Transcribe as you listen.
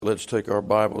Let's take our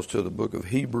Bibles to the book of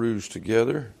Hebrews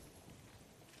together.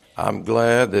 I'm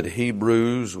glad that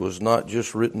Hebrews was not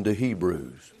just written to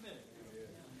Hebrews,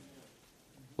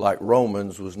 like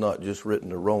Romans was not just written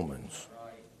to Romans.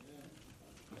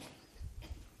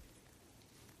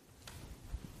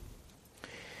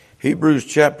 Hebrews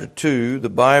chapter 2, the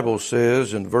Bible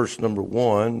says in verse number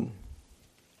 1,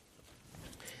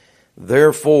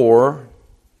 "Therefore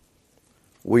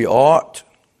we ought..."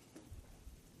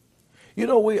 You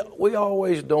know, we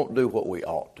always don't do what we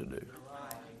ought to do.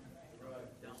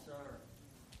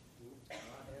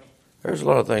 There's a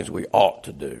lot of things we ought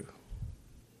to do.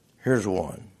 Here's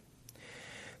one.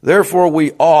 "Therefore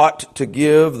we ought to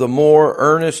give the more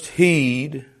earnest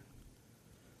heed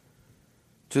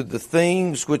to the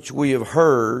things which we have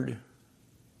heard,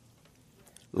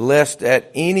 lest at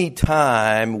any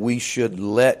time we should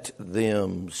let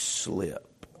them slip."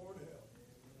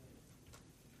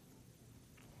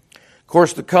 Of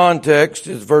course, the context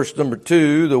is verse number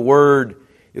 2. The word,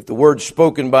 if the word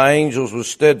spoken by angels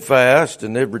was steadfast,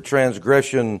 and every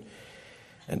transgression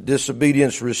and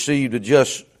disobedience received a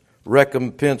just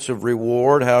recompense of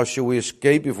reward, how shall we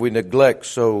escape if we neglect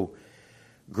so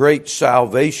great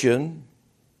salvation?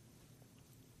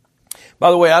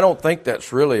 By the way, I don't think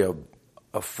that's really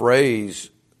a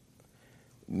phrase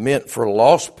meant for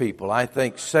lost people. I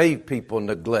think saved people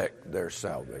neglect their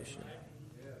salvation.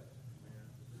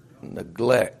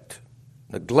 Neglect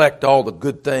all the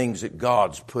good things that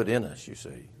God's put in us, you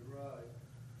see.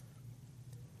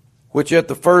 Which at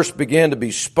the first began to be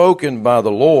spoken by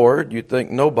the Lord. You'd think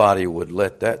nobody would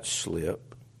let that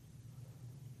slip.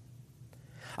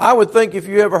 I would think if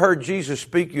you ever heard Jesus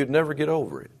speak, you'd never get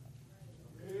over it.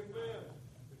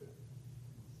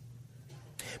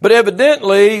 But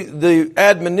evidently, the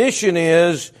admonition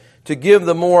is to give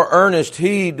the more earnest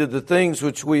heed to the things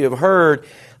which we have heard,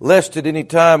 lest at any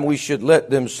time we should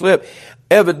let them slip.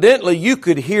 Evidently, you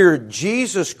could hear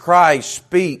Jesus Christ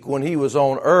speak when he was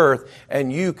on earth,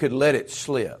 and you could let it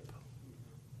slip.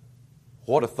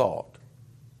 What a thought.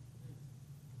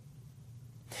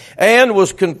 "And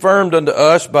was confirmed unto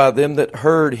us by them that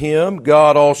heard him,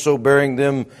 God also bearing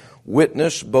them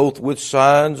witness, both with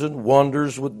signs and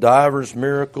wonders, with divers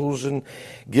miracles and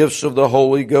gifts of the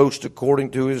Holy Ghost according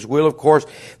to his will." Of course,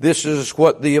 this is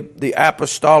what the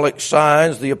apostolic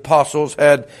signs, the apostles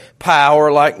had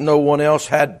power like no one else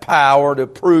had power to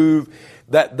prove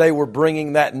that they were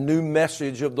bringing that new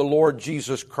message of the Lord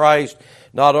Jesus Christ,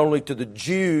 not only to the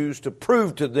Jews to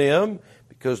prove to them,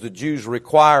 because the Jews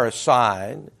require a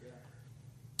sign,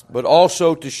 but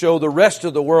also to show the rest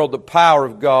of the world the power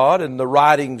of God and the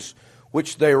writings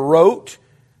which they wrote.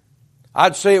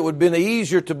 I'd say it would have been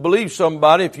easier to believe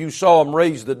somebody if you saw them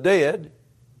raise the dead.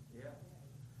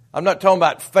 I'm not talking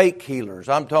about fake healers.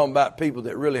 I'm talking about people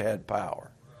that really had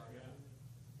power.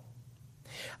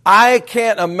 I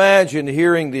can't imagine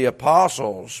hearing the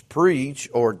apostles preach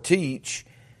or teach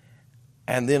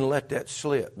and then let that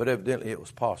slip, but evidently it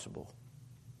was possible.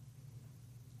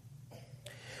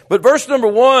 But verse number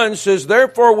 1 says,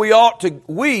 "Therefore we ought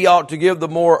to give the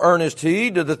more earnest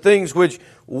heed to the things which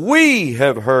we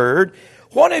have heard."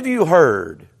 What have you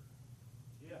heard?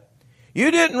 You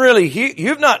didn't really hear.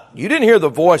 You didn't hear the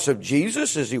voice of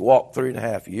Jesus as he walked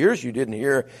 3.5 years. You didn't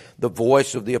hear the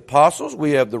voice of the apostles.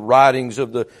 We have the writings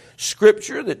of the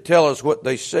Scripture that tell us what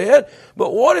they said.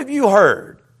 But what have you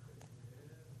heard?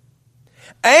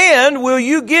 And will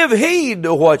you give heed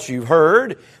to what you've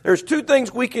heard? There's two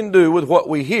things we can do with what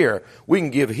we hear. We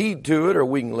can give heed to it, or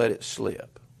we can let it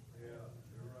slip.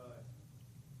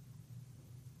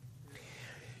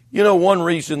 You know, one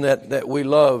reason that we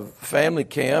love family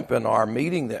camp and our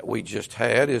meeting that we just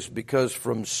had is because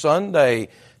from Sunday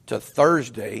to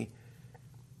Thursday,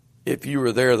 if you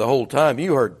were there the whole time,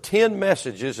 you heard 10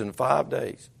 messages in 5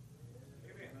 days.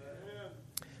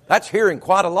 That's hearing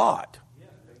quite a lot.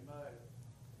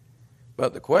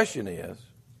 But the question is,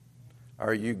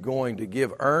 are you going to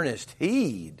give earnest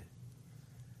heed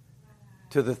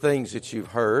to the things that you've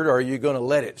heard, or are you going to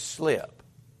let it slip?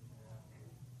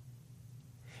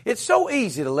 It's so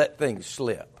easy to let things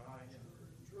slip.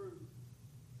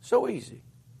 So easy.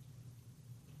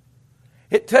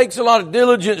 It takes a lot of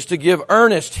diligence to give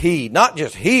earnest heed, not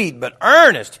just heed, but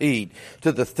earnest heed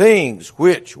to the things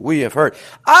which we have heard.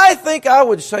 I think I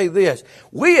would say this.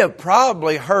 We have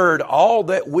probably heard all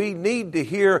that we need to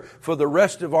hear for the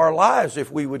rest of our lives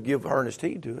if we would give earnest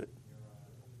heed to it.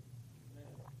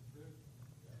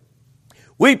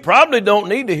 We probably don't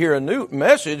need to hear a new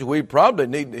message. We probably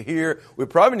need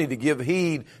to give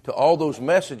heed to all those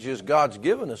messages God's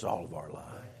given us all of our lives.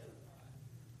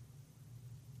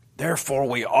 Therefore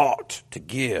we ought to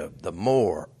give the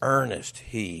more earnest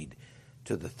heed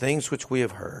to the things which we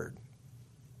have heard.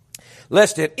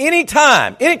 Lest at any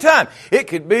time, it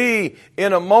could be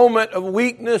in a moment of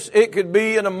weakness, it could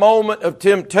be in a moment of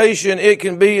temptation, it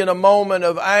can be in a moment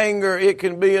of anger, it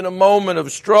can be in a moment of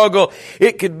struggle,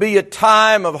 it could be a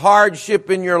time of hardship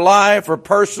in your life or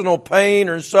personal pain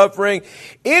or suffering.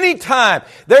 Anytime,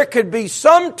 there could be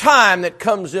some time that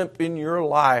comes up in your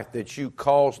life that you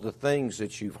cause the things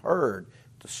that you've heard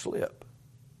to slip.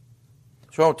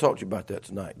 So I want to talk to you about that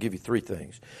tonight, give you three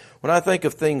things. When I think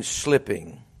of things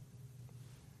slipping,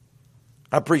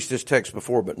 I preached this text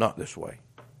before, but not this way.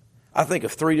 I think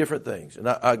of three different things, and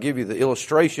I'll give you the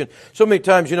illustration. So many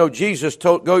times, Jesus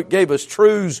gave us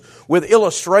truths with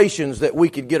illustrations that we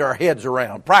could get our heads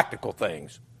around, practical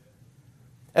things.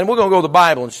 And we're going to go to the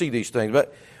Bible and see these things.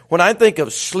 But when I think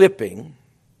of slipping,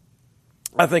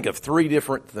 I think of three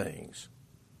different things.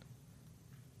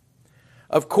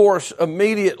 Of course,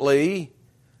 immediately,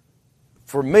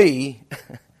 for me,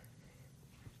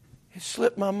 it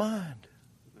slipped my mind.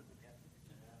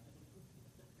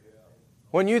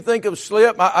 When you think of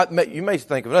slip, you may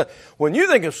think of that. When you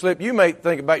think of slip, you may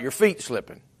think about your feet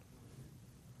slipping.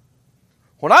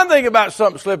 When I think about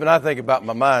something slipping, I think about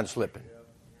my mind slipping.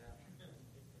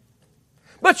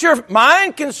 But your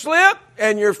mind can slip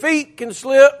and your feet can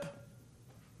slip.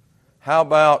 How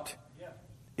about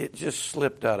it just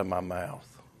slipped out of my mouth?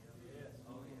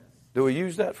 Do we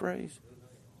use that phrase?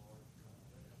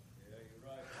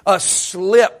 A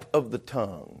slip of the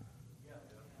tongue.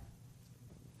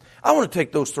 I want to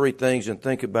take those three things and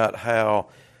think about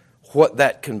what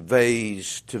that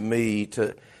conveys to me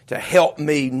to help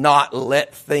me not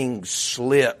let things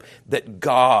slip that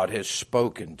God has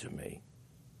spoken to me.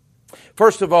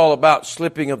 First of all, about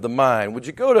slipping of the mind. Would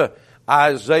you go to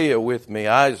Isaiah with me?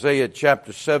 Isaiah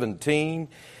chapter 17.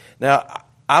 Now,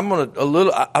 I'm not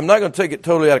going to take it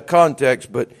totally out of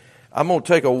context, but I'm going to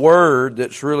take a word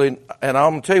that's really, and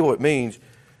I'm going to tell you what it means,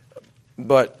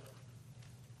 but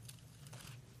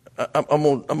I'm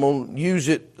going to use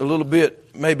it a little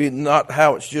bit, maybe not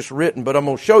how it's just written, but I'm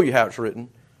going to show you how it's written.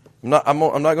 I'm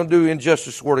not going to do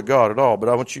injustice to the Word of God at all, but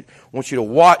I want you to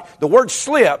watch. The word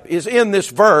slip is in this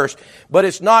verse, but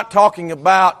it's not talking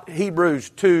about Hebrews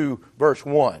 2, verse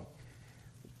 1.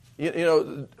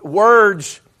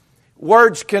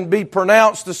 Words can be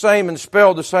pronounced the same and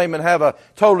spelled the same and have a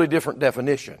totally different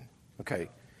definition. Okay,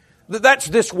 that's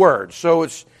this word. So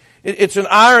it's an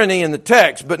irony in the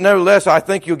text, but nevertheless, I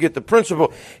think you'll get the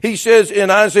principle. He says in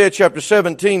Isaiah chapter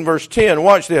 17, verse 10,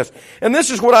 watch this. And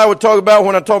this is what I would talk about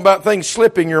when I talk about things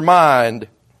slipping your mind.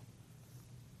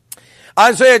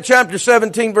 Isaiah chapter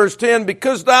 17, verse 10,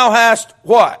 because thou hast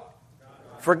what?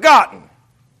 Forgotten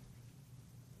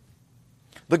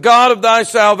the God of thy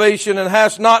salvation and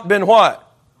hast not been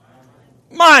what?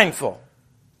 Mindful.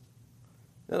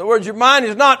 In other words, your mind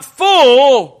is not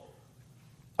full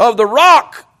of the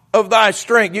rock of thy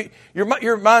strength.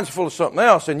 Your mind's full of something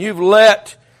else, and you've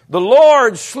let the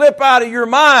Lord slip out of your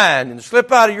mind and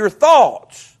slip out of your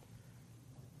thoughts.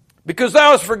 Because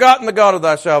thou hast forgotten the God of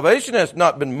thy salvation, hast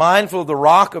not been mindful of the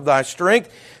rock of thy strength,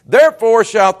 therefore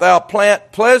shalt thou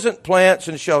plant pleasant plants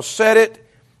and shall set it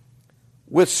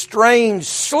with strange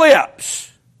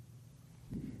slips.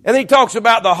 And he talks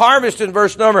about the harvest in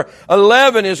verse number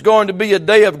 11 is going to be a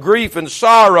day of grief and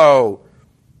sorrow.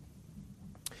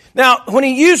 Now, when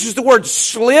he uses the word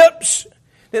slips,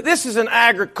 this is an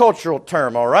agricultural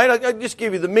term, all right? I'll just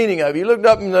give you the meaning of it. You looked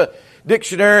up in the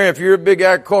dictionary, if you're a big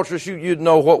agriculturist, you'd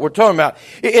know what we're talking about.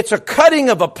 It's a cutting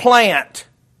of a plant,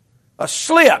 a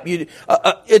slip.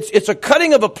 It's a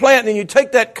cutting of a plant, and then you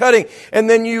take that cutting, and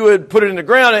then you would put it in the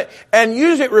ground, and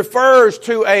usually it refers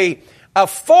to a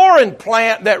foreign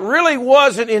plant that really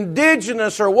wasn't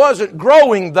indigenous or wasn't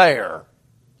growing there.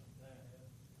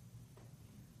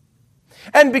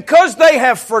 And because they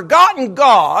have forgotten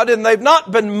God and they've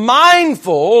not been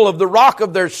mindful of the rock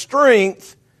of their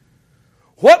strength,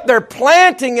 what they're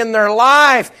planting in their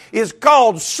life is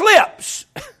called slips.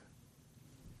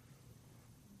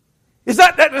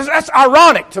 That's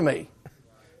ironic to me.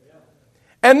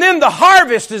 And then the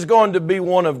harvest is going to be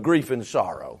one of grief and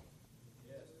sorrow.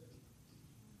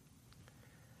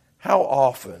 How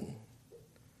often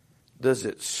does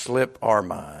it slip our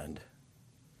mind?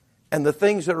 And the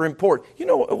things that are important. You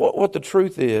know what the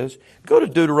truth is? Go to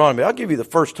Deuteronomy. I'll give you the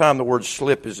first time the word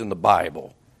slip is in the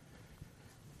Bible.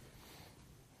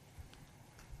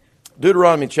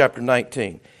 Deuteronomy chapter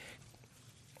 19.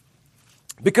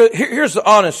 Because this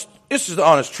is the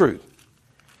honest truth.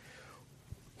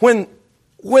 When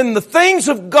the things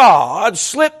of God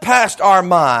slip past our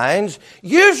minds,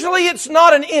 usually it's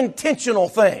not an intentional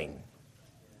thing.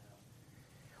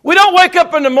 We don't wake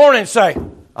up in the morning and say,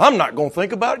 I'm not going to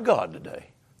think about God today.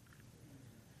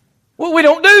 Well, we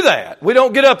don't do that. We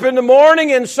don't get up in the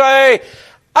morning and say,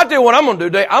 I tell you what I'm going to do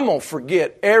today. I'm going to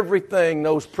forget everything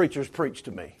those preachers preach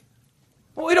to me.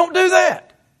 Well, we don't do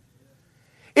that.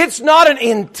 It's not an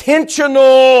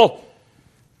intentional,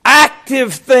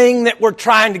 active thing that we're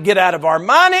trying to get out of our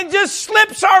mind. It just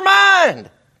slips our mind.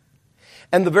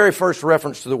 And the very first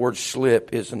reference to the word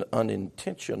slip is an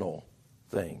unintentional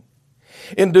thing.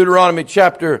 In Deuteronomy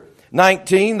chapter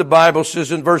 19, the Bible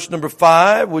says in verse number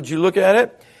 5, would you look at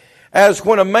it? As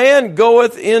when a man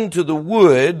goeth into the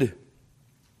wood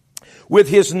with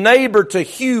his neighbor to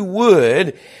hew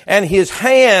wood, and his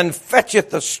hand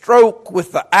fetcheth a stroke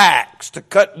with the axe to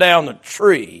cut down the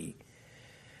tree,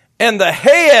 and the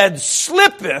head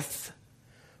slippeth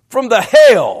from the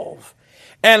helve,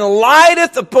 and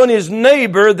lighteth upon his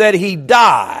neighbor that he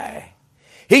die,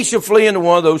 he shall flee into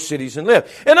one of those cities and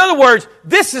live. In other words,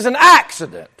 this is an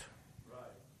accident.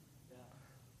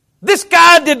 This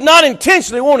guy did not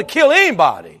intentionally want to kill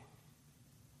anybody.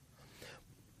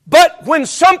 But when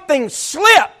something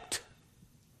slipped,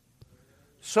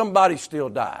 somebody still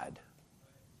died.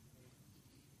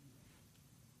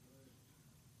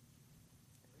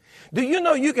 Do you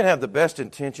know you can have the best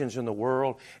intentions in the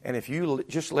world, and if you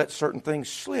just let certain things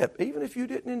slip, even if you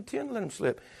didn't intend to let them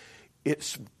slip,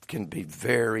 it can be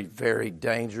very, very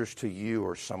dangerous to you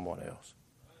or someone else.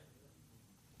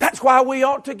 That's why we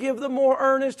ought to give the more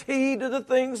earnest heed to the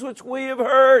things which we have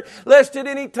heard, lest at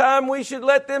any time we should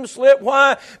let them slip.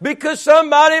 Why? Because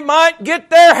somebody might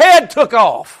get their head took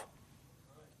off.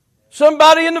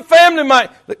 Somebody in the family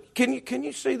might. Can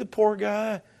you see the poor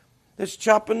guy that's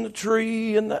chopping the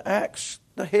tree and the axe,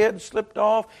 the head slipped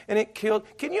off and it killed?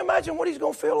 Can you imagine what he's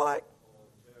going to feel like?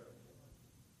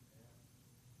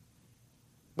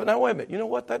 But now wait a minute. You know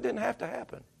what? That didn't have to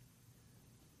happen.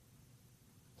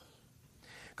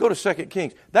 Go to 2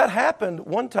 Kings. That happened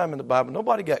one time in the Bible.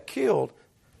 Nobody got killed,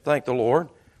 thank the Lord.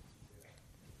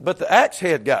 But the axe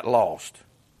head got lost.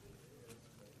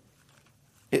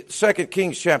 2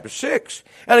 Kings chapter 6.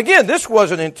 And again, this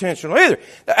wasn't intentional either.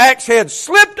 The axe head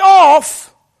slipped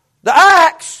off the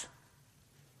axe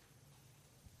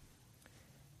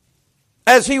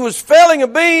as he was felling a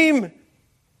beam,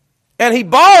 and he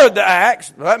borrowed the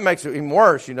axe. Well, that makes it even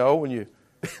worse, when you...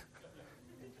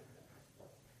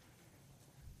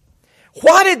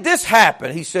 Why did this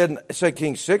happen? He said in 2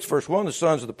 Kings 6, verse 1, the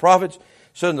sons of the prophets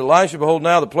said unto Elisha, behold,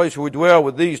 now the place where we dwell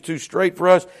with thee is too strait for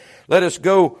us. Let us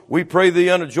go, we pray thee,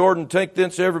 unto Jordan, take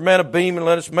thence every man a beam, and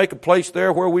let us make a place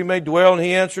there where we may dwell. And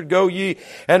he answered, go ye.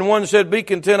 And one said, be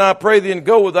content, I pray thee, and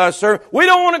go with thy servant. We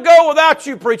don't want to go without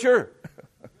you, preacher.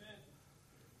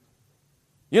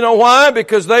 You know why?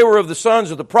 Because they were of the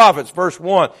sons of the prophets, verse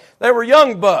 1. They were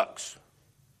young bucks.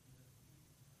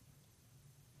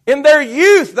 In their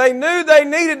youth, they knew they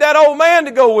needed that old man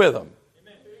to go with them.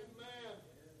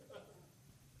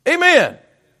 Amen.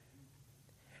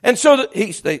 And so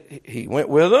he went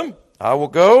with them. I will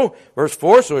go. Verse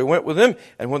 4, so he went with them.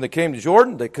 And when they came to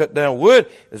Jordan, they cut down wood.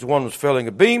 As one was felling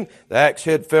a beam, the axe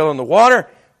head fell in the water.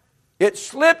 It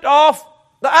slipped off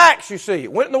the axe, you see.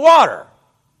 It went in the water.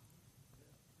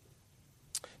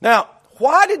 Now,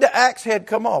 why did the axe head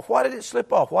come off? Why did it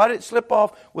slip off? Why did it slip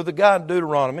off with the guy in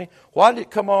Deuteronomy? Why did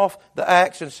it come off the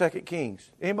axe in 2 Kings?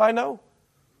 Anybody know?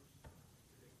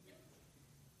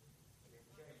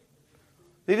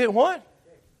 They didn't what?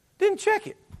 Didn't check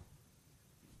it.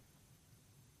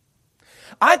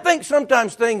 I think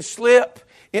sometimes things slip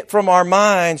from our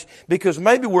minds because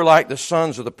maybe we're like the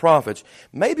sons of the prophets.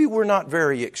 Maybe we're not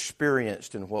very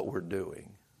experienced in what we're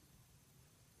doing.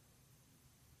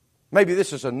 Maybe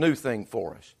this is a new thing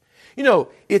for us.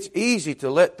 It's easy to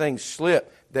let things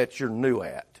slip that you're new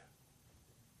at.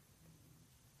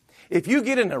 If you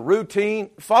get in a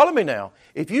routine, follow me now.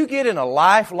 If you get in a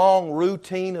lifelong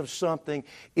routine of something,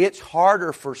 it's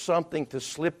harder for something to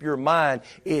slip your mind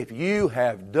if you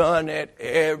have done it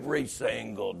every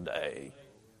single day.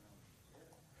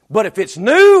 But if it's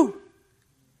new,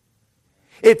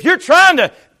 if you're trying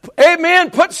to,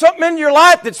 amen, put something in your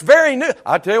life that's very new.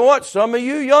 I tell you what, some of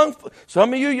you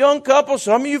young couples,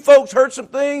 some of you folks heard some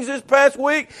things this past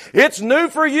week. It's new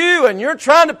for you, and you're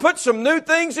trying to put some new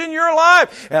things in your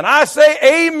life. And I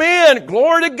say amen,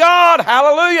 glory to God,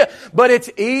 hallelujah. But it's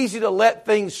easy to let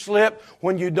things slip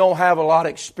when you don't have a lot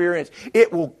of experience.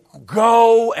 It will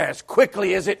go as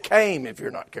quickly as it came if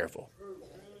you're not careful.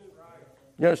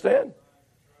 You understand?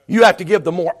 You have to give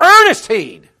the more earnest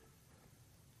heed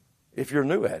if you're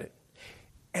new at it.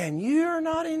 And you're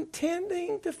not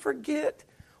intending to forget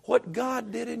what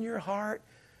God did in your heart.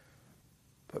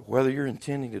 But whether you're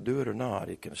intending to do it or not,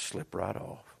 it can slip right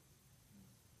off.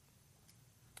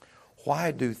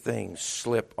 Why do things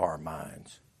slip our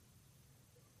minds?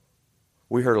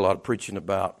 We heard a lot of preaching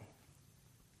about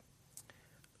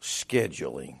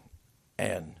scheduling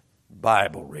and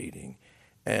Bible reading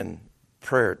and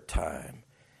prayer time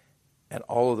and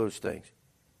all of those things.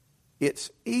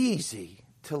 It's easy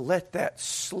to let that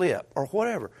slip or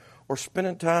whatever, or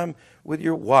spending time with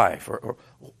your wife or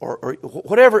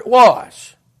whatever it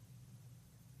was.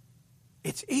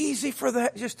 It's easy for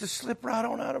that just to slip right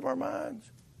on out of our minds.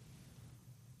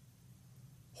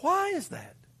 Why is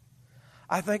that?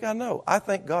 I think I know. I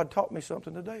think God taught me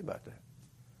something today about that.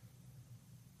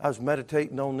 I was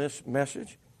meditating on this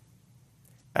message,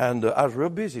 and I was real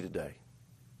busy today.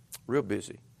 Real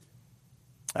busy.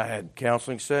 I had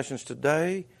counseling sessions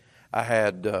today. I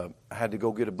had to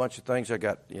go get a bunch of things. I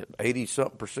got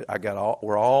 80-something%.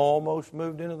 We're almost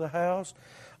moved into the house.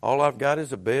 All I've got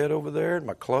is a bed over there and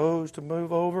my clothes to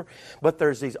move over. But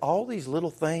there's all these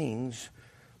little things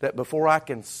that before I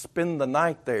can spend the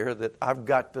night there that I've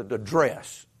got to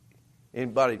address.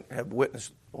 Anybody have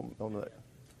witness on that?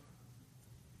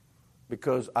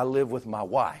 Because I live with my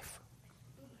wife.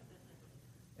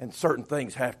 And certain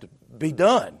things have to be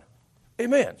done.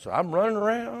 Amen. So I'm running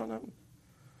around.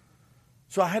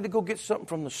 So I had to go get something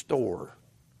from the store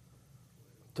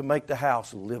to make the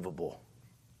house livable.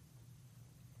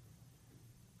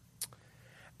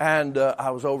 And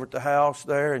I was over at the house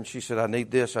there, and she said, I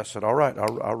need this. I said, all right,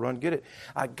 I'll run get it.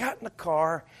 I got in the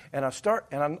car, and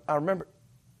I remember,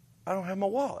 I don't have my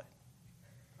wallet.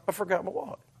 I forgot my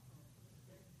wallet.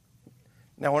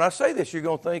 Now, when I say this, you're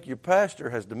going to think your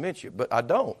pastor has dementia, but I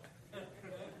don't.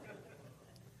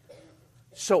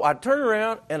 So I turned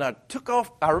around and I took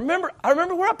off. I remember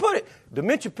where I put it.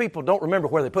 Dementia people don't remember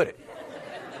where they put it.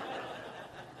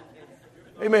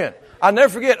 Amen. I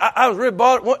never forget. I was really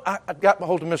bothered. I got my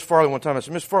hold of Miss Farley one time. I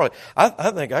said, Miss Farley,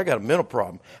 I think I got a mental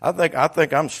problem. I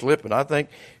think I'm slipping. I think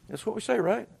that's what we say,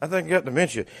 right? I think I got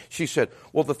dementia. She said,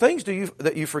 well, the things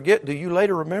that you forget, do you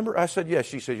later remember? I said, yes.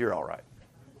 She said, you're all right.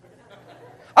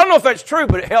 I don't know if that's true,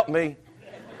 but it helped me.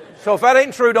 So if that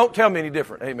ain't true, don't tell me any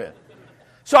different. Amen.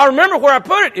 So I remember where I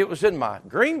put it. It was in my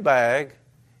green bag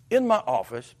in my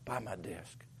office by my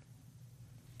desk.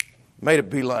 Made a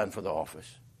beeline for the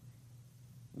office,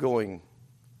 going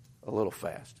a little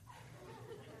fast.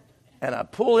 And I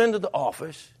pull into the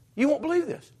office. You won't believe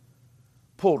this.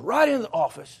 Pulled right into the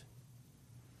office.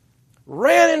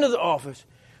 Ran into the office.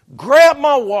 Grabbed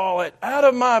my wallet out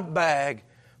of my bag.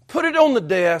 Put it on the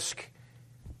desk.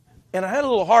 And I had a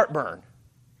little heartburn.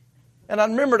 And I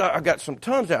remembered I got some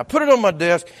Tums there. I put it on my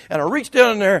desk, and I reached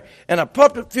down in there, and I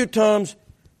popped a few Tums,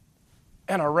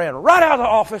 and I ran right out of the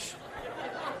office.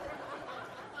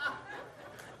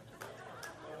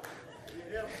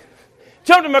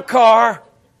 Jumped in my car,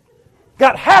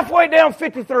 got halfway down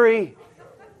 53.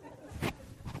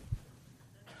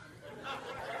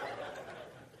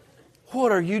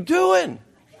 What are you doing?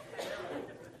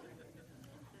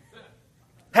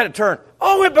 Had to turn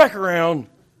all the way back around.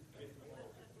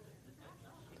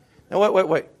 Now,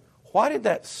 wait. Why did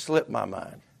that slip my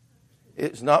mind?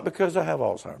 It's not because I have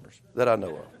Alzheimer's that I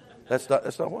know of.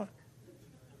 That's not why.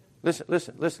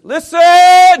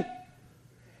 Listen!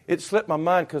 It slipped my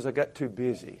mind because I got too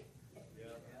busy.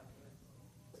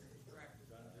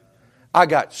 I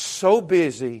got so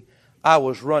busy, I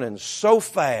was running so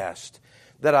fast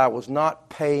that I was not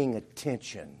paying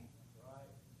attention.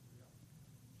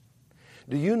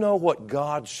 Do you know what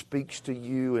God speaks to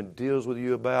you and deals with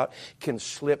you about can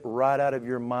slip right out of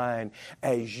your mind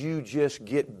as you just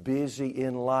get busy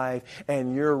in life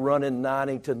and you're running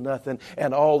 90 to nothing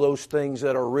and all those things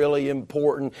that are really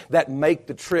important that make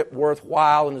the trip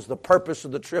worthwhile and is the purpose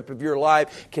of the trip of your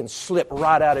life can slip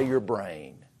right out of your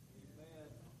brain.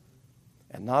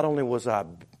 And not only was I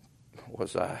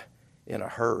in a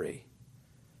hurry,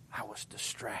 I was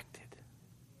distracted.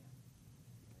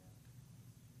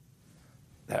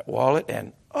 That wallet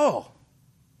and, I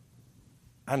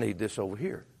need this over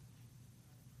here.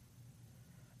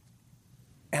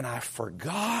 And I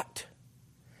forgot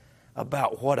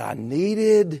about what I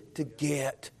needed to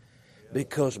get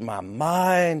because my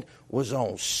mind was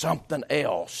on something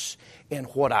else in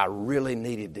what I really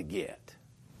needed to get.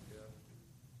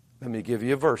 Let me give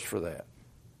you a verse for that.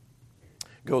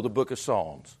 Go to the book of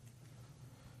Psalms.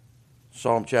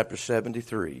 Psalm chapter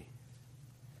 73.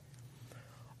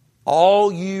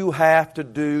 All you have to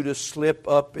do to slip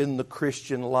up in the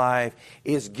Christian life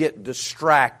is get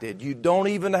distracted. You don't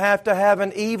even have to have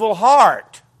an evil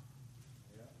heart.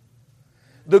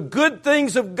 The good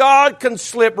things of God can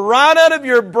slip right out of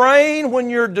your brain when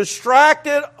you're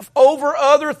distracted over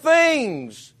other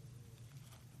things.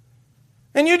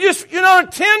 And you're not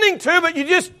intending to, but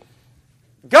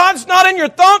God's not in your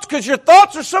thoughts because your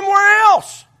thoughts are somewhere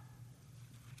else.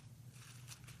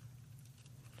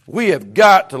 We have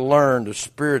got to learn to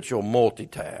spiritual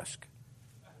multitask.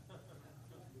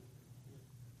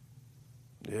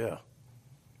 Yeah.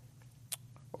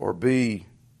 Or be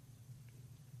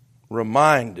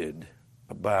reminded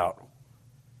about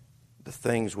the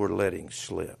things we're letting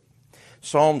slip.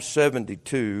 Psalm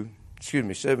 73,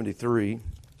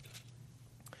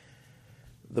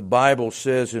 the Bible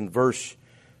says in verse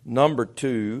number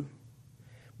 2,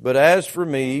 "But as for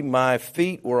me, my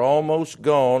feet were almost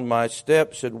gone, my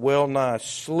steps had well nigh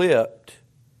slipped."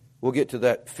 We'll get to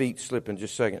that feet slip in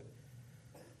just a second.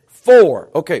 4,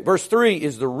 okay, verse 3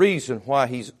 is the reason why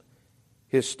his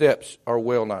steps are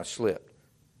well nigh slipped.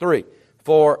 3,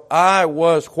 "For I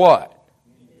was" what?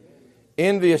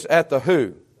 "Envious at the"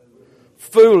 who?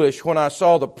 "Foolish when I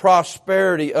saw the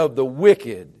prosperity of the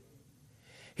wicked."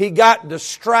 He got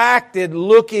distracted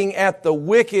looking at the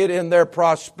wicked and their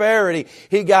prosperity.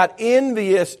 He got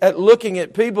envious at looking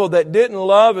at people that didn't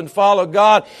love and follow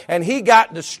God. And he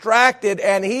got distracted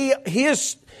and he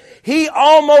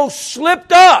almost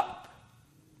slipped up.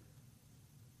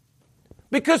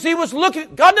 Because he was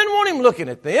looking, God didn't want him looking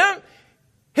at them.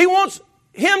 He wants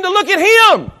him to look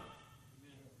at him.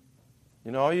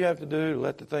 You know, all you have to do to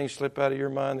let the things slip out of your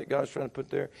mind that God's trying to put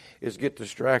there is get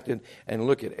distracted and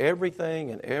look at everything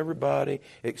and everybody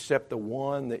except the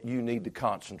one that you need to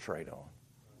concentrate on.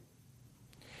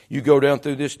 You go down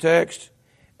through this text,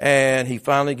 and he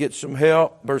finally gets some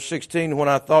help. Verse 16, "When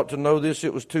I thought to know this,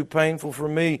 it was too painful for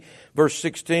me." Verse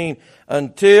 16,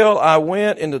 "Until I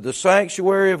went into the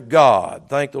sanctuary of God."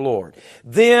 Thank the Lord.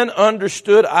 "Then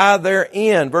understood I their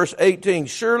end." Verse 18,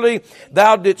 "Surely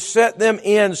thou didst set them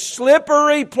in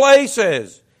slippery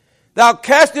places. Thou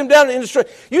cast them down in the street."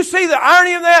 You see the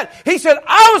irony of that? He said,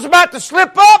 I was about to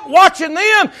slip up watching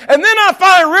them, and then I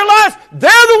finally realized they're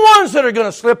the ones that are going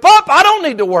to slip up. I don't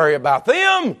need to worry about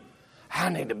them. I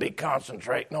need to be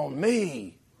concentrating on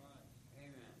me.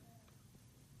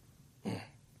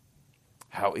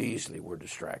 How easily we're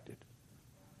distracted.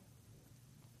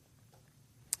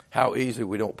 How easily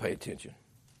we don't pay attention.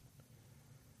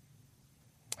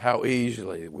 How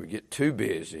easily we get too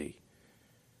busy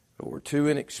or we're too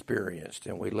inexperienced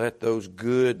and we let those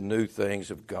good new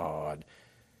things of God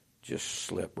just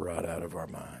slip right out of our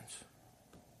minds.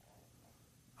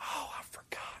 Oh, I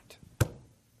forgot.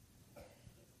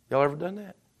 Y'all ever done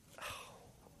that?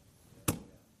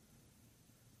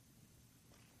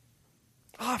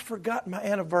 Oh, I forgot my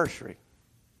anniversary.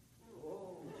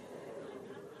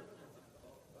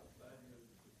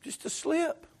 Just a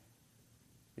slip.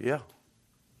 Yeah,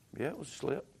 it was a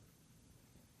slip.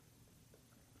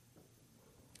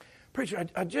 Preacher,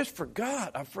 I just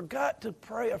forgot. I forgot to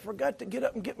pray. I forgot to get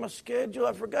up and get my schedule.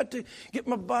 I forgot to get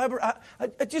my Bible.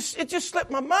 It just slipped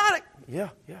my mind. Yeah.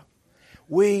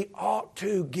 We ought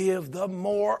to give the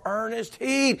more earnest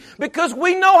heed because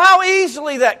we know how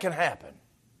easily that can happen.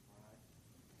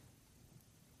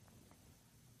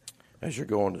 As you're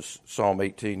going to Psalm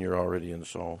 18, you're already in the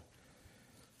Psalm.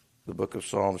 The book of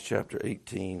Psalms, chapter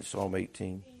 18, Psalm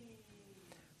 18.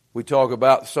 We talk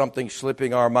about something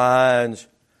slipping our minds.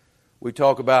 We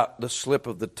talk about the slip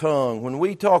of the tongue. When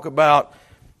we talk about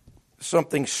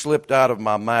something slipped out of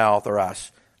my mouth or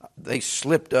they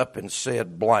slipped up and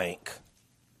said blank.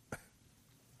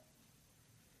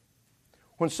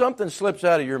 When something slips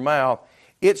out of your mouth,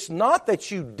 it's not that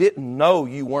you didn't know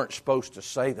you weren't supposed to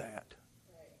say that.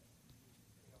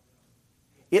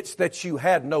 It's that you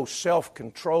had no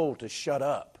self-control to shut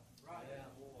up.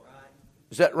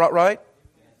 Is that right?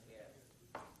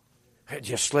 It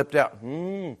just slipped out.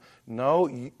 No,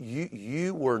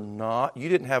 you were not. You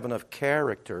didn't have enough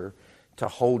character to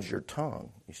hold your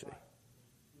tongue, you see.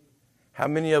 How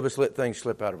many of us let things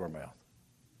slip out of our mouth?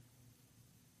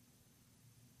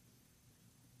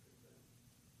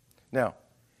 Now,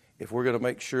 if we're going to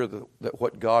make sure that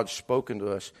what God's spoken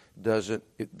to us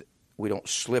we don't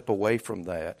slip away from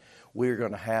that, we're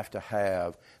going to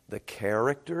have the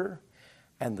character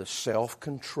and the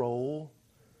self-control,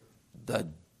 the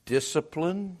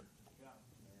discipline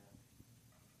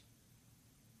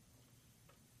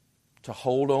to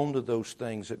hold on to those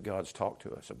things that God's talked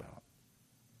to us about.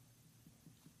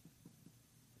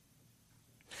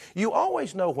 You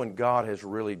always know when God has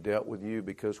really dealt with you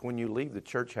because when you leave the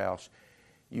church house,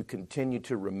 you continue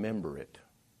to remember it.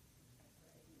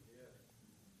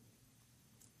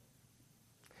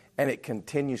 And it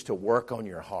continues to work on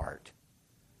your heart.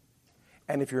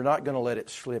 And if you're not going to let it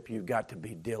slip, you've got to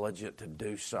be diligent to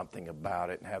do something about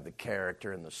it and have the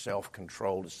character and the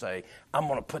self-control to say, I'm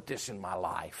going to put this in my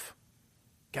life.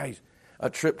 Guys, a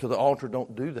trip to the altar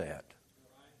don't do that.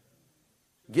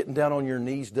 Getting down on your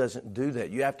knees doesn't do that.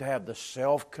 You have to have the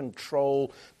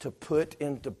self-control to put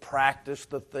into practice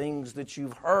the things that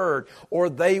you've heard, or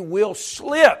they will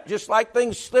slip, just like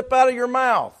things slip out of your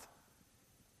mouth.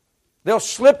 They'll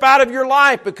slip out of your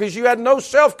life because you had no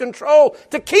self-control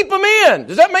to keep them in.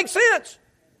 Does that make sense?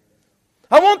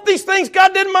 I want these things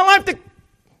God did in my life to...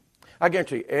 I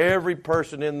guarantee you, every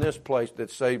person in this place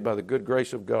that's saved by the good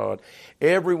grace of God,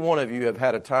 every one of you have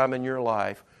had a time in your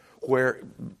life where,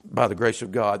 by the grace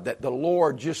of God, that the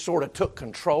Lord just sort of took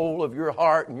control of your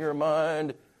heart and your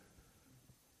mind.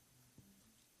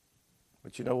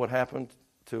 But you know what happened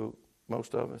to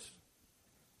most of us?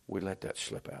 We let that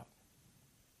slip out.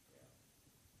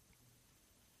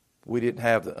 We didn't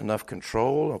have enough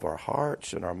control of our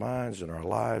hearts and our minds and our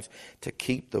lives to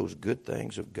keep those good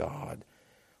things of God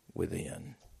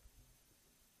within.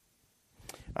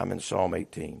 I'm in Psalm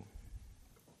 18.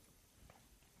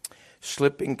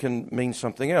 Slipping can mean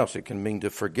something else. It can mean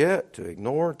to forget, to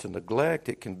ignore, to neglect.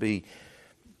 It can mean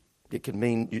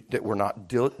that we're not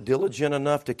diligent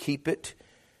enough to keep it.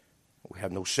 We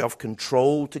have no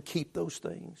self-control to keep those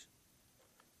things.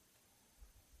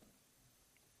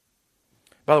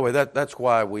 By the way, that's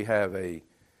why we have the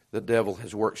devil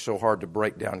has worked so hard to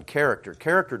break down character.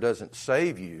 Character doesn't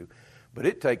save you, but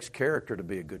it takes character to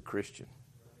be a good Christian.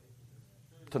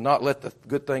 To not let the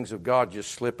good things of God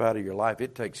just slip out of your life.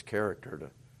 It takes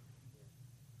character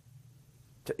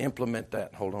to implement that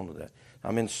and hold on to that.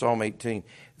 I'm in Psalm 18.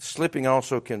 Slipping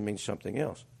also can mean something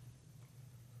else.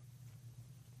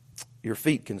 Your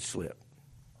feet can slip.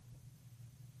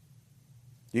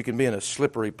 You can be in a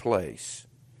slippery place.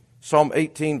 Psalm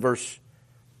 18, verse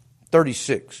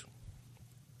 36.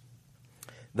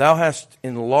 Thou hast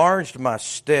enlarged my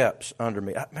steps under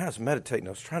me. I was meditating.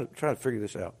 I was trying to figure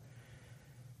this out.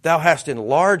 Thou hast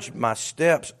enlarged my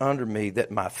steps under me,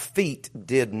 that my feet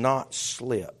did not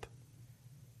slip.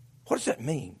 What does that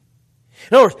mean?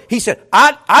 In other words, he said,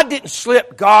 I didn't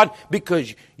slip, God,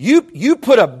 because you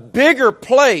put a bigger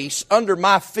place under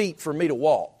my feet for me to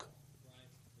walk.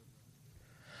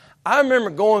 I remember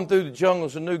going through the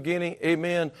jungles of New Guinea,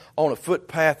 amen, on a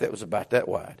footpath that was about that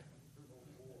wide.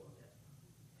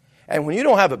 And when you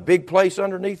don't have a big place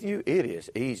underneath you, it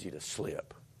is easy to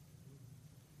slip.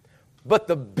 But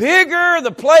the bigger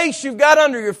the place you've got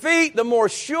under your feet, the more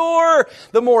sure,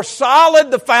 the more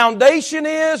solid the foundation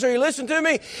is. Are you listening to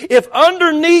me? If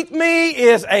underneath me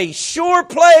is a sure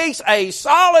place, a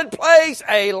solid place,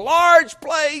 a large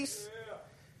place,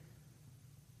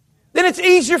 then it's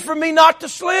easier for me not to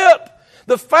slip.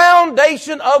 The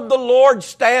foundation of the Lord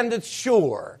standeth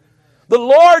sure. The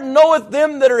Lord knoweth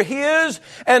them that are His,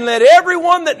 and let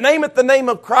everyone that nameth the name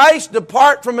of Christ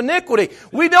depart from iniquity.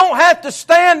 We don't have to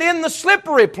stand in the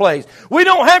slippery place. We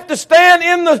don't have to stand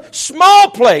in the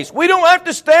small place. We don't have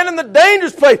to stand in the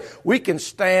dangerous place. We can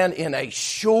stand in a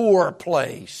sure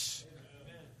place.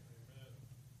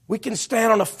 We can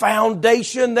stand on a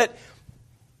foundation that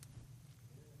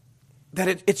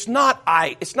it's not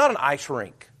an ice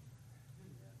rink.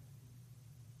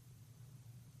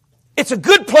 It's a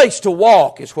good place to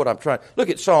walk, is what I'm trying. Look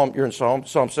at you're in Psalm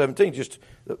 17, just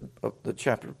the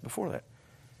chapter before that.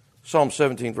 Psalm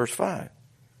 17, verse 5.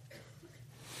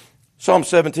 Psalm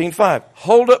 17, 5.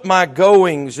 Hold up my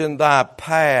goings in thy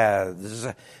paths,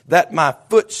 that my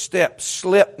footsteps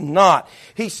slip not.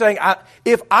 He's saying,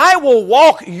 if I will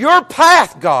walk your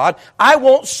path, God, I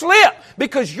won't slip,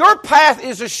 because your path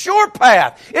is a sure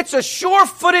path. It's a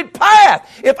sure-footed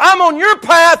path. If I'm on your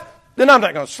path, then I'm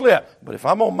not going to slip. But if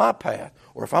I'm on my path,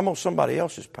 or if I'm on somebody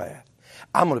else's path,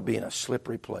 I'm going to be in a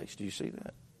slippery place. Do you see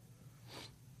that?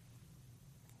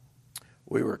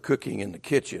 We were cooking in the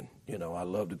kitchen. You know, I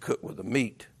love to cook with the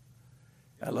meat.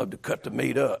 I love to cut the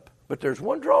meat up. But there's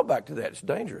one drawback to that. It's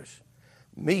dangerous.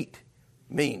 Meat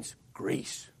means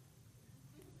grease.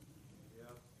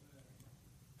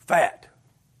 Fat.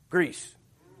 Grease.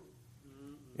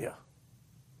 Yeah.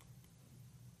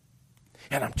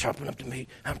 And I'm chopping up the meat.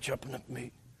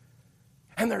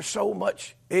 And there's so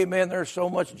much, amen, there's so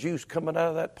much juice coming out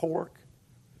of that pork.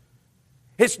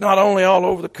 It's not only all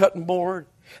over the cutting board.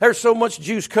 There's so much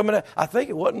juice coming out. I think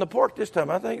it wasn't the pork this time.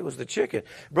 I think it was the chicken.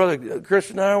 Brother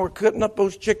Chris and I were cutting up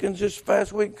those chickens just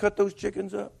fast. We could cut those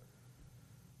chickens up.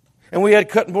 And we had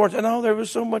cutting boards. And there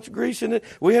was so much grease in it.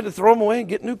 We had to throw them away and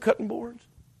get new cutting boards.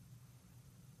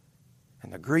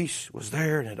 And the grease was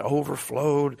there, and it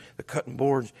overflowed the cutting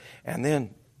boards. And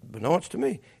then, beknownst to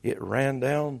me, it ran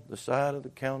down the side of the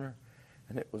counter,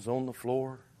 and it was on the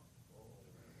floor.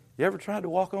 You ever tried to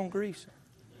walk on grease?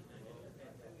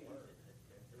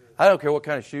 I don't care what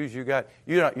kind of shoes you got.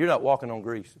 You're not walking on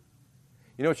grease.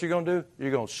 You know what you're going to do?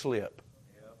 You're going to slip.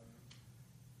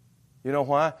 You know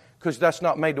why? Because that's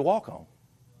not made to walk on.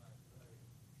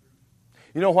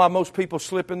 You know why most people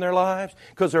slip in their lives?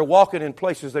 Because they're walking in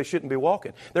places they shouldn't be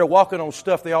walking. They're walking on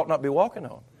stuff they ought not be walking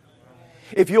on.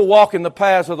 If you'll walk in the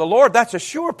paths of the Lord, that's a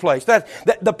sure place.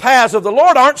 The paths of the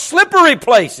Lord aren't slippery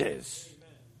places.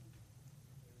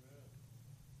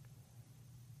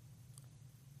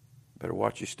 Better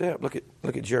watch your step. Look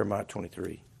at Jeremiah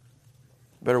 23.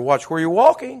 Better watch where you're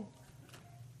walking.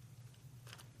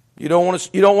 You don't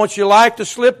want your life to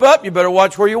slip up. You better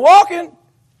watch where you're walking.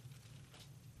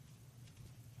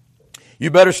 You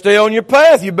better stay on your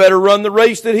path. You better run the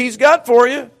race that He's got for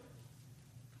you.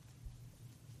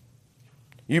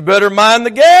 You better mind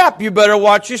the gap. You better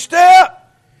watch your step.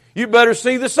 You better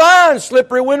see the signs.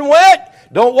 Slippery when wet.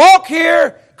 Don't walk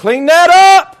here. Clean that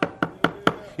up.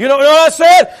 You know what I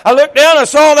said? I looked down, I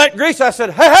saw that grease. I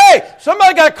said, hey,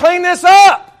 somebody got to clean this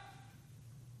up.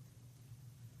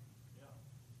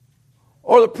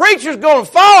 Or the preacher's going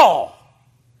to fall.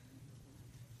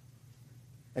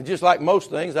 And just like most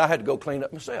things, I had to go clean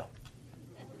up myself.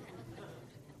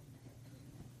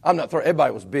 I'm not throwing.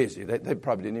 Everybody was busy. They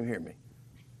probably didn't even hear me.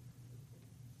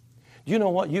 You know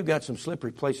what? You've got some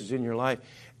slippery places in your life.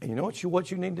 And you know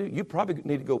what you need to do? You probably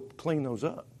need to go clean those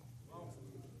up.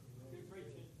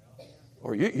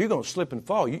 Or you're going to slip and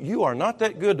fall. You are not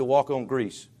that good to walk on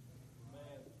grease.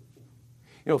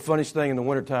 You know, funniest thing in the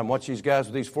wintertime, watch these guys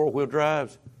with these four-wheel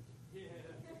drives.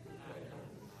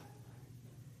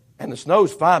 And the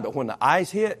snow's fine, but when the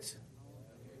ice hits,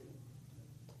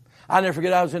 I never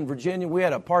forget, I was in Virginia. We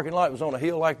had a parking lot. It was on a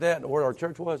hill like that where our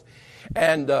church was.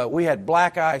 And we had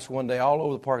black ice one day all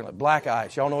over the parking lot. Black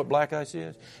ice. Y'all know what black ice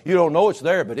is? You don't know it's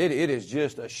there, but it is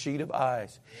just a sheet of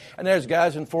ice. And there's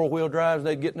guys in four-wheel drives.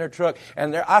 They'd get in their truck.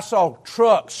 And I saw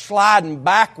trucks sliding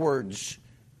backwards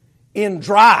in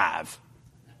drive.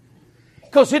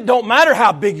 Because it don't matter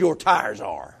how big your tires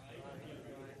are.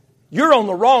 You're on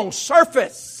the wrong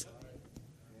surface.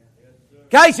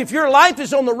 Guys, if your life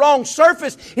is on the wrong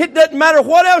surface, it doesn't matter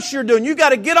what else you're doing. You got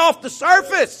to get off the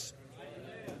surface.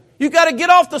 You got to get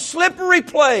off the slippery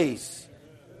place.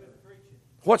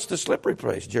 What's the slippery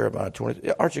place? Jeremiah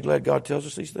 23. Aren't you glad God tells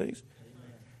us these things?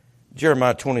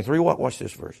 Jeremiah 23. Watch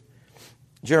this verse.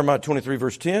 Jeremiah 23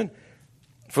 verse 10.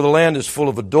 For the land is full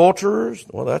of adulterers.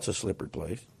 Well, that's a slippery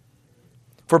place.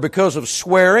 For because of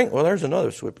swearing. Well, there's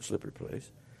another slippery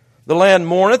place. The land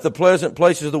mourneth, the pleasant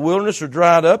places of the wilderness are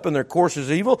dried up, and their course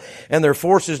is evil, and their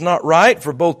force is not right,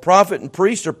 for both prophet and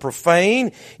priest are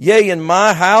profane. Yea, in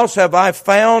my house have I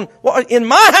found, in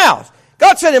my house,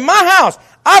 God said, in my house,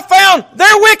 I found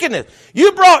their wickedness.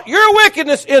 You brought your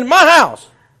wickedness in my house.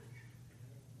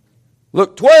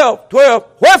 Look, 12,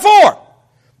 wherefore?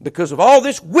 Because of all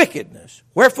this wickedness.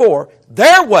 Wherefore,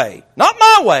 their way, not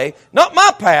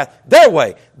my path,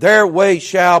 their way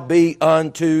shall be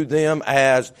unto them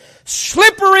as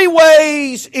slippery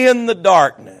ways in the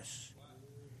darkness.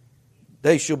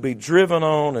 They shall be driven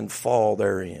on and fall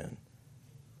therein.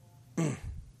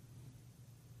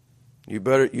 You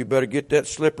better get that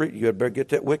slippery, you better get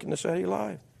that wickedness out of your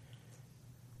life.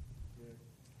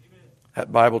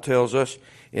 That Bible tells us,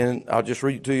 I'll just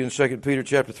read it to you in 2 Peter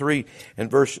chapter 3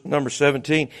 and verse number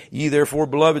 17. Ye therefore,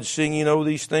 beloved, seeing ye know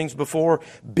these things before,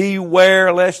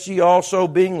 beware lest ye also,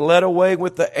 being led away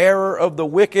with the error of the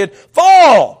wicked,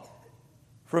 fall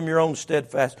from your own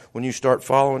steadfast. When you start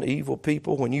following evil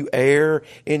people, when you err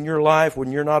in your life,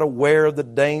 when you're not aware of the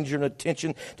danger and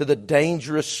attention to the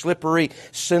dangerous, slippery,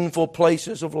 sinful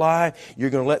places of life, you're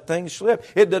going to let things slip.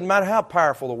 It doesn't matter how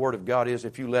powerful the Word of God is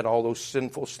if you let all those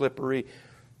sinful, slippery,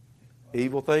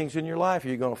 evil things in your life,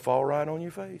 you're going to fall right on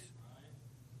your face.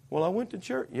 Well, I went to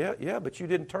church. Yeah, but you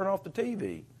didn't turn off the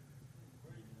TV.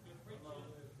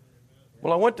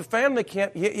 Well, I went to family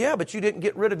camp. Yeah, but you didn't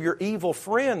get rid of your evil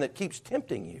friend that keeps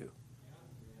tempting you.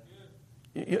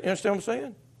 You understand what I'm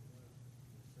saying?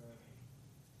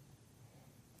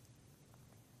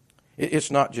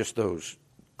 It's not just those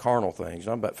carnal things.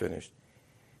 I'm about finished.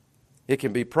 It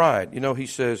can be pride. You know, he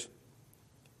says,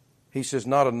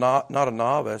 not a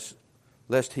novice,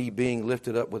 lest he being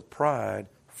lifted up with pride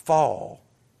fall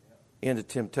into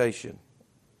temptation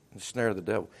and the snare of the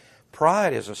devil.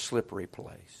 Pride is a slippery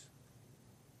place.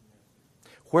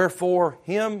 Wherefore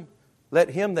let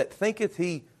him that thinketh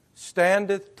he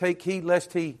standeth take heed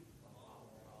lest he.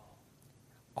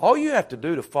 All you have to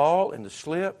do to fall and to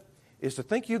slip is to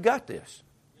think you got this.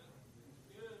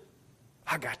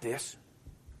 I got this.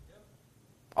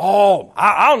 Oh,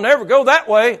 I'll never go that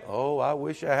way. Oh, I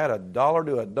wish I had $1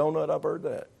 to a donut. I've heard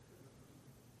that.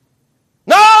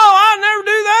 No, I'll never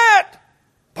do that.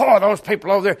 Boy, those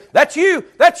people over there. That's you.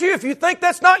 That's you. If you think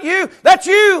that's not you, that's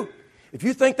you. If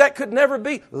you think that could never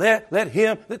be, let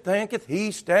him that thinketh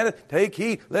he standeth take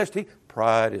heed lest he...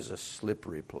 Pride is a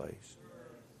slippery place.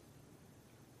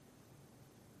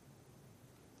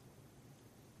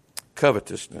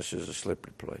 Covetousness is a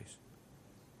slippery place.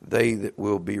 They that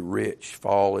will be rich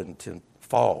fall into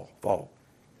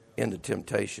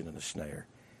temptation and a snare,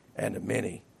 and to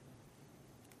many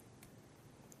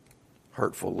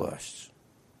hurtful lusts.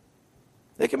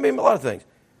 They can mean a lot of things.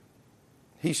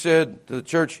 He said to the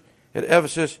church at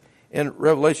Ephesus in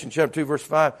Revelation chapter 2, verse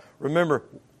 5, remember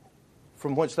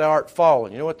from whence thou art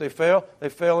fallen. You know what they fell? They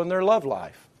fell in their love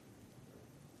life.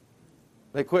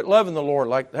 They quit loving the Lord.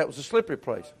 Like that was a slippery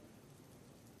place.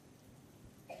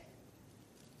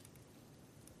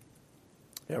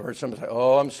 You ever heard somebody say,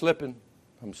 oh, I'm slipping.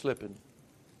 I'm slipping.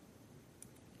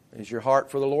 Is your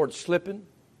heart for the Lord slipping?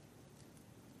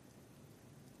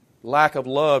 Lack of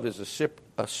love is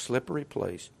a slippery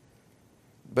place.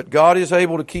 But God is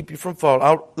able to keep you from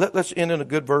falling. Let's end in a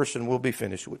good verse and we'll be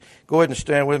finished. Go ahead and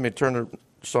stand with me and turn to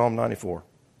Psalm 94.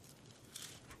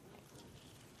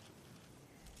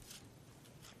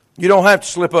 You don't have to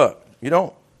slip up. You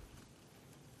don't.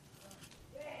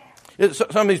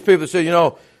 Some of these people say,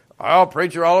 oh,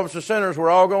 preacher, all of us are sinners. We're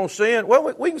all going to sin.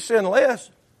 Well, we can sin less.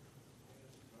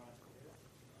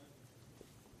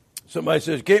 Somebody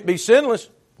says, can't be sinless.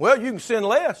 Well, you can sin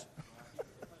less.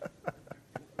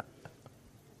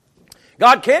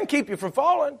 God can keep you from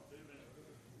falling.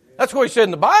 That's what He said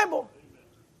in the Bible.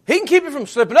 He can keep you from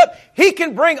slipping up. He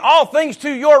can bring all things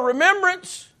to your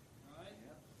remembrance.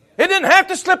 It didn't have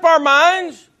to slip our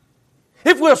minds.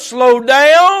 If we'll slow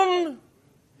down,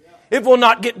 if we'll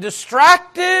not get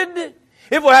distracted,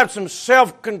 if we'll have some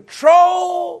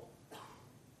self-control,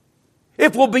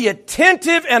 if we'll be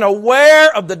attentive and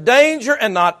aware of the danger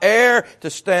and not err to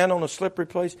stand on a slippery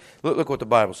place. Look what the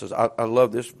Bible says. I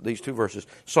love these two verses.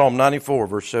 Psalm 94,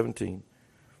 verse 17.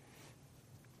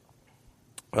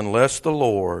 Unless the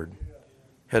Lord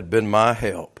had been my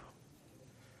help,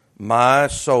 my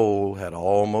soul had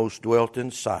almost dwelt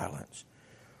in silence.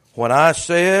 When I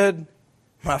said,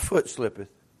 my foot slippeth,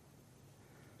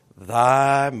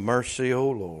 thy mercy, O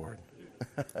Lord,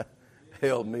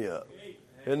 held me up.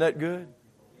 Isn't that good?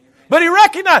 But he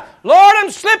recognized, Lord, I'm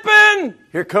slipping.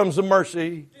 Here comes the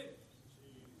mercy.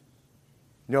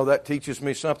 That teaches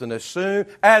me something. As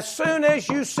soon as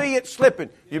you see it slipping,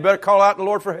 you better call out to the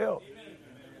Lord for help.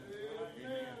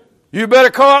 You better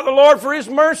call out to the Lord for His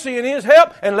mercy and His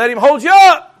help and let Him hold you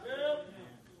up.